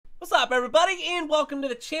up, everybody, and welcome to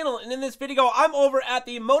the channel. And in this video, I'm over at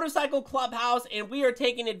the Motorcycle Clubhouse, and we are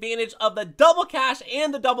taking advantage of the double cash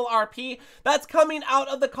and the double RP that's coming out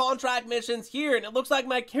of the contract missions here. And it looks like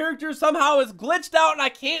my character somehow is glitched out, and I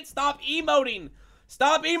can't stop emoting.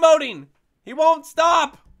 Stop emoting. He won't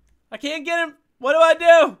stop. I can't get him. What do I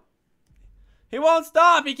do? He won't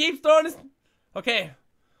stop. He keeps throwing his... Okay,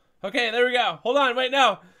 there we go. Hold on, wait,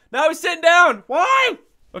 no. Now he's sitting down. Why?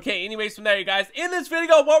 Okay, anyways, from there, you guys, in this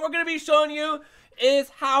video, what we're going to be showing you is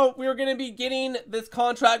how we're going to be getting this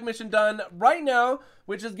contract mission done right now,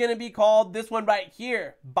 which is going to be called this one right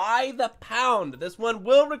here, by the pound. This one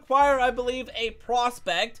will require, I believe, a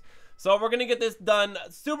prospect. So we're going to get this done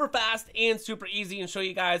super fast and super easy and show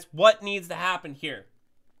you guys what needs to happen here.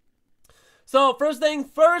 So first thing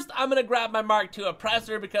first, I'm going to grab my Mark II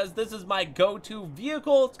oppressor because this is my go-to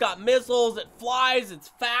vehicle. It's got missiles, it flies, it's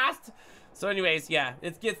fast. So anyways, yeah,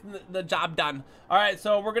 it gets the job done. All right,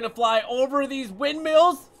 so we're going to fly over these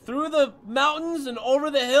windmills, through the mountains, and over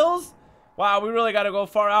the hills. Wow, we really got to go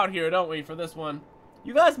far out here, don't we, for this one?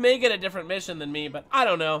 You guys may get a different mission than me, but I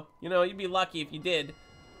don't know. You know, you'd be lucky if you did.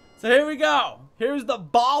 So here we go. Here's the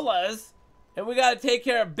ballas, and we got to take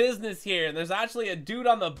care of business here. And there's actually a dude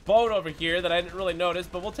on the boat over here that I didn't really notice,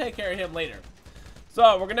 but we'll take care of him later.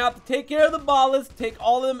 So we're going to have to take care of the ballas, take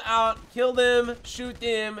all of them out, kill them, shoot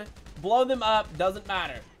them, blow them up, doesn't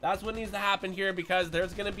matter. That's what needs to happen here because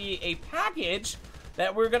there's going to be a package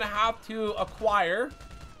that we're going to have to acquire.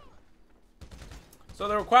 So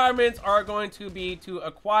the requirements are going to be to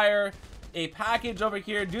acquire a package over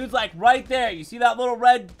here. Dude's like right there. You see that little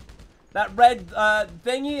red,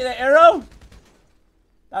 thingy, the arrow?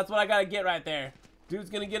 That's what I got to get right there. Dude's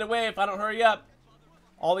going to get away if I don't hurry up.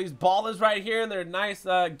 All these ballers right here and their nice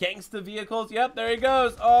gangsta vehicles. Yep, there he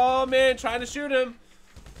goes. Oh man, trying to shoot him.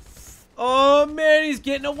 Oh man, he's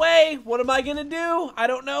getting away. What am I gonna do? I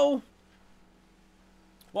don't know.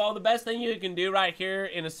 Well, the best thing you can do right here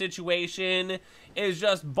in a situation is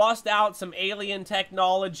just bust out some alien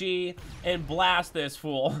technology and blast this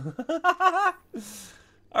fool.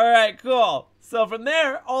 Alright, cool. So from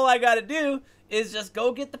there, all I gotta do is just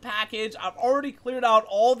go get the package. I've already cleared out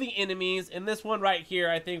all the enemies, and this one right here,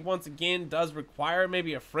 I think, once again, does require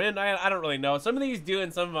maybe a friend. I don't really know. Some of these do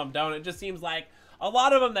and some of them don't. It just seems like a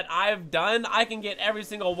lot of them that I've done, I can get every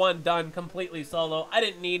single one done completely solo. I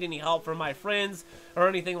didn't need any help from my friends or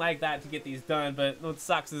anything like that to get these done. But what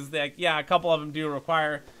sucks is that, yeah, a couple of them do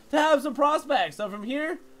require to have some prospects. So from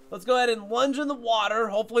here, let's go ahead and lunge in the water.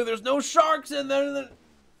 Hopefully there's no sharks in there.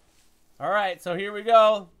 All right, so here we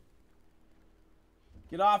go.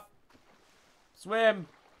 Get off. Swim.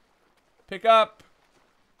 Pick up.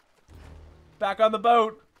 Back on the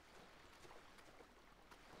boat.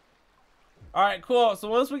 Alright, cool. So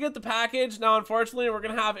once we get the package, now unfortunately we're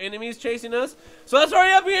going to have enemies chasing us. So let's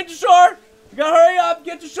hurry up and get to shore. We gotta hurry up,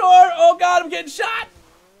 get to shore. Oh god, I'm getting shot.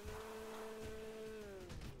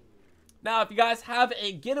 Now, if you guys have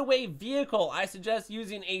a getaway vehicle, I suggest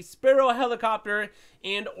using a Sparrow helicopter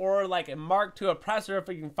and or like a Mark II oppressor if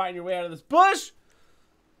we can find your way out of this bush.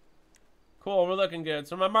 Cool, we're looking good.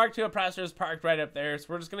 So my Mark II oppressor is parked right up there. So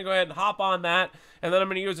we're just going to go ahead and hop on that. And then I'm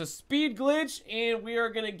going to use a speed glitch. And we are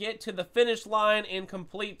going to get to the finish line and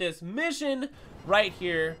complete this mission right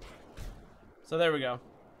here. So there we go.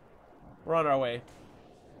 We're on our way.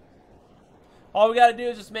 All we got to do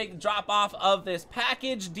is just make the drop off of this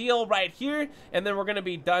package deal right here. And then we're going to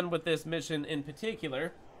be done with this mission in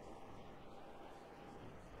particular.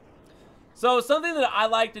 So something that I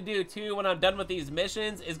like to do too when I'm done with these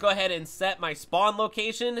missions is go ahead and set my spawn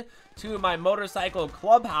location to my Motorcycle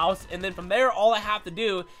Clubhouse, and then from there all I have to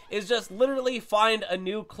do is just literally find a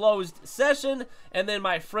new closed session, and then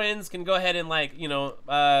my friends can go ahead and, like, you know,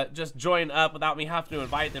 just join up without me having to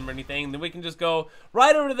invite them or anything. Then we can just go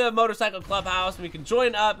right over to the Motorcycle Clubhouse and we can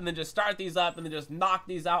join up and then just start these up and then just knock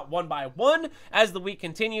these out one by one as the week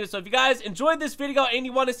continues. So if you guys enjoyed this video and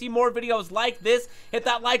you want to see more videos like this, hit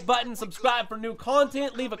that like button, subscribe for new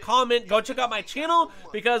content, leave a comment, go check out my channel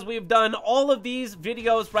because we've done all of these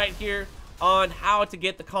videos right here on how to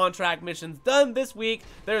get the contract missions done this week.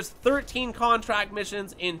 There's 13 contract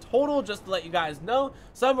missions in total, just to let you guys know.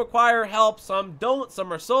 Some require help, some don't,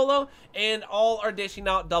 some are solo, and all are dishing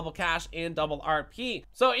out double cash and double RP.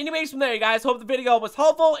 So anyways, from there, you guys, hope the video was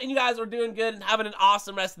helpful and you guys are doing good and having an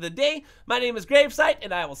awesome rest of the day. My name is GRAVESIGHT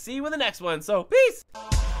and I will see you in the next one. So peace.